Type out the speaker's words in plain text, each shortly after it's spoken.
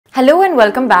Hello and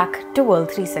welcome back to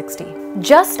World 360.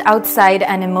 Just outside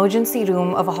an emergency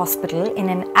room of a hospital in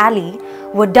an alley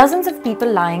were dozens of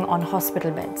people lying on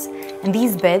hospital beds, and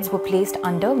these beds were placed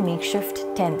under makeshift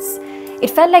tents.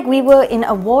 It felt like we were in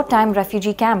a wartime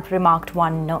refugee camp, remarked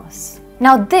one nurse.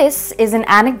 Now this is an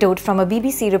anecdote from a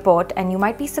BBC report, and you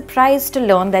might be surprised to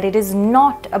learn that it is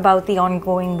not about the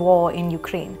ongoing war in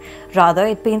Ukraine. Rather,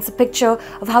 it paints a picture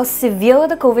of how severe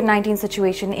the COVID-19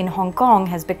 situation in Hong Kong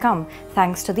has become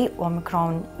thanks to the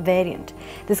Omicron variant.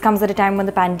 This comes at a time when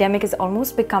the pandemic is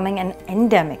almost becoming an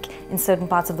endemic in certain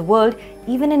parts of the world,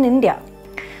 even in India.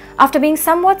 After being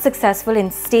somewhat successful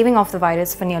in staving off the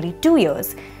virus for nearly 2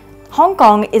 years, Hong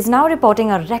Kong is now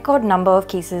reporting a record number of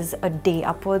cases a day,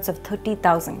 upwards of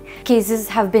 30,000. Cases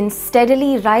have been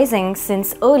steadily rising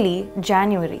since early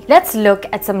January. Let's look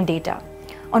at some data.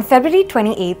 On February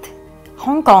 28th,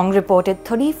 Hong Kong reported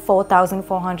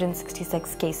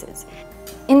 34,466 cases.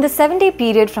 In the 7-day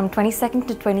period from 22nd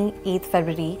to 28th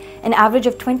February, an average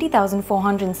of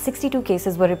 20,462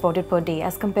 cases were reported per day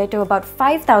as compared to about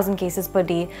 5,000 cases per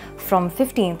day from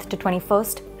 15th to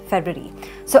 21st February.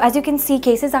 So as you can see,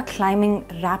 cases are climbing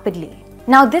rapidly.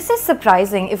 Now this is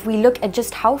surprising if we look at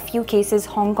just how few cases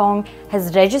Hong Kong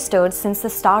has registered since the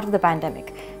start of the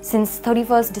pandemic. Since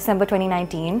 31st December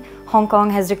 2019, Hong Kong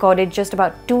has recorded just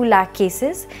about 2 lakh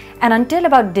cases, and until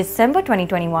about December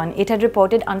 2021, it had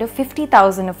reported under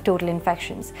 50,000 of total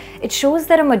infections. It shows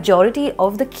that a majority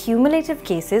of the cumulative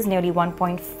cases, nearly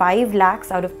 1.5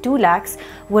 lakhs out of 2 lakhs,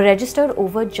 were registered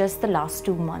over just the last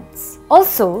 2 months.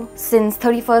 Also, since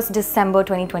 31st December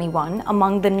 2021,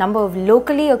 among the number of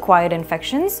locally acquired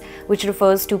infections, which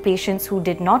refers to patients who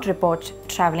did not report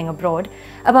traveling abroad,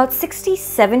 about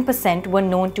 67% were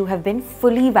known to have been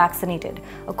fully vaccinated,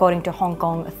 according to Hong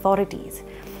Kong authorities.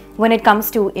 When it comes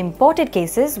to imported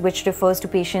cases, which refers to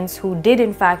patients who did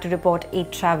in fact report a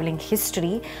traveling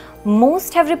history,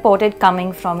 most have reported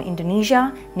coming from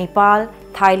Indonesia, Nepal,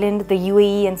 Thailand, the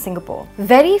UAE and Singapore.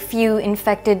 Very few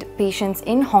infected patients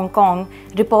in Hong Kong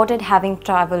reported having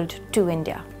traveled to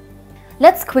India.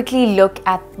 Let's quickly look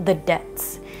at the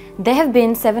deaths. There have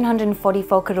been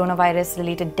 744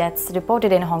 coronavirus-related deaths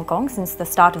reported in Hong Kong since the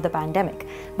start of the pandemic.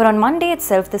 But on Monday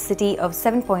itself, the city of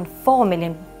 7.4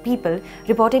 million people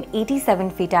reported 87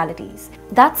 fatalities.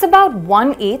 That's about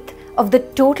 1/8 of the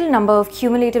total number of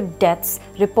cumulative deaths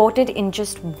reported in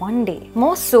just one day.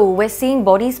 More so, we're seeing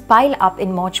bodies pile up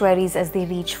in mortuaries as they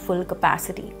reach full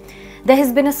capacity. There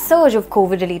has been a surge of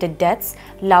COVID-related deaths.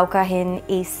 Lau Kah-hin,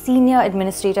 a senior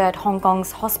administrator at Hong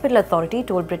Kong's hospital authority,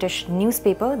 told British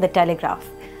newspaper The Telegraph,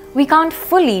 "We can't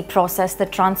fully process the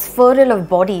transferal of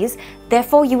bodies,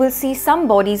 therefore you will see some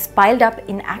bodies piled up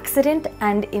in accident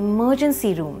and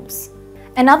emergency rooms."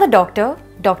 Another doctor,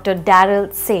 Dr.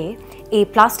 Daryl Say, a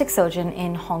plastic surgeon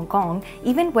in Hong Kong,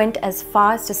 even went as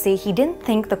far as to say he didn't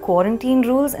think the quarantine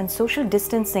rules and social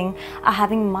distancing are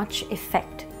having much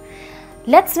effect.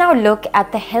 Let's now look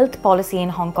at the health policy in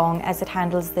Hong Kong as it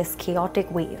handles this chaotic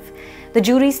wave. The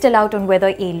jury's still out on whether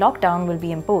a lockdown will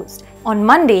be imposed. On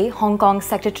Monday, Hong Kong's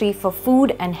Secretary for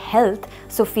Food and Health,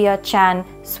 Sophia Chan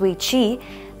Swee-Chi,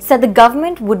 said the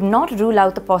government would not rule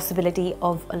out the possibility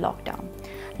of a lockdown.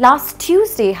 Last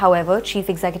Tuesday, however, Chief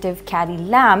Executive Carrie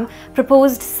Lam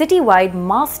proposed citywide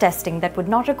mass testing that would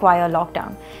not require a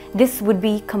lockdown. This would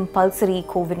be compulsory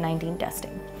COVID-19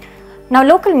 testing. Now,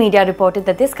 local media reported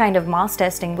that this kind of mass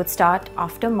testing would start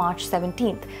after March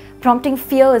 17th, prompting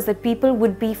fears that people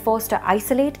would be forced to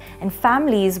isolate and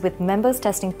families with members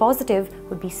testing positive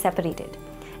would be separated.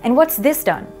 And what's this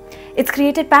done? It's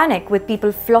created panic, with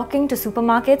people flocking to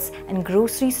supermarkets and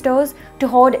grocery stores to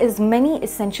hoard as many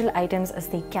essential items as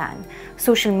they can.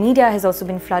 Social media has also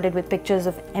been flooded with pictures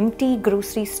of empty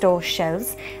grocery store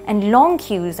shelves and long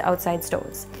queues outside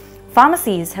stores.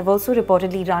 Pharmacies have also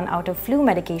reportedly run out of flu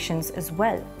medications as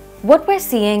well. What we're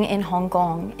seeing in Hong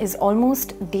Kong is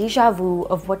almost déjà vu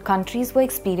of what countries were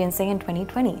experiencing in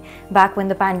 2020, back when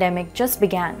the pandemic just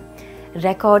began.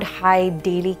 Record high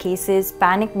daily cases,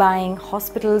 panic buying,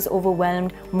 hospitals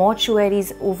overwhelmed,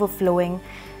 mortuaries overflowing.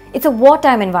 It's a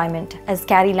wartime environment, as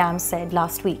Carrie Lam said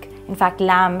last week. In fact,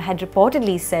 Lam had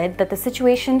reportedly said that the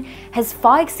situation has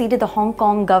far exceeded the Hong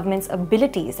Kong government's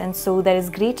abilities, and so there is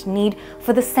great need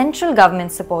for the central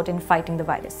government's support in fighting the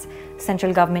virus.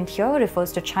 Central government here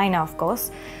refers to China, of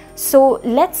course. So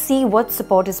let's see what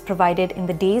support is provided in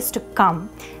the days to come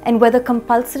and whether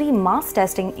compulsory mass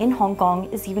testing in Hong Kong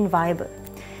is even viable.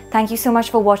 Thank you so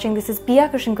much for watching. This is Pia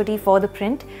Krishnankutty for The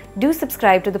Print. Do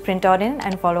subscribe to The Print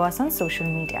and follow us on social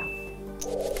media.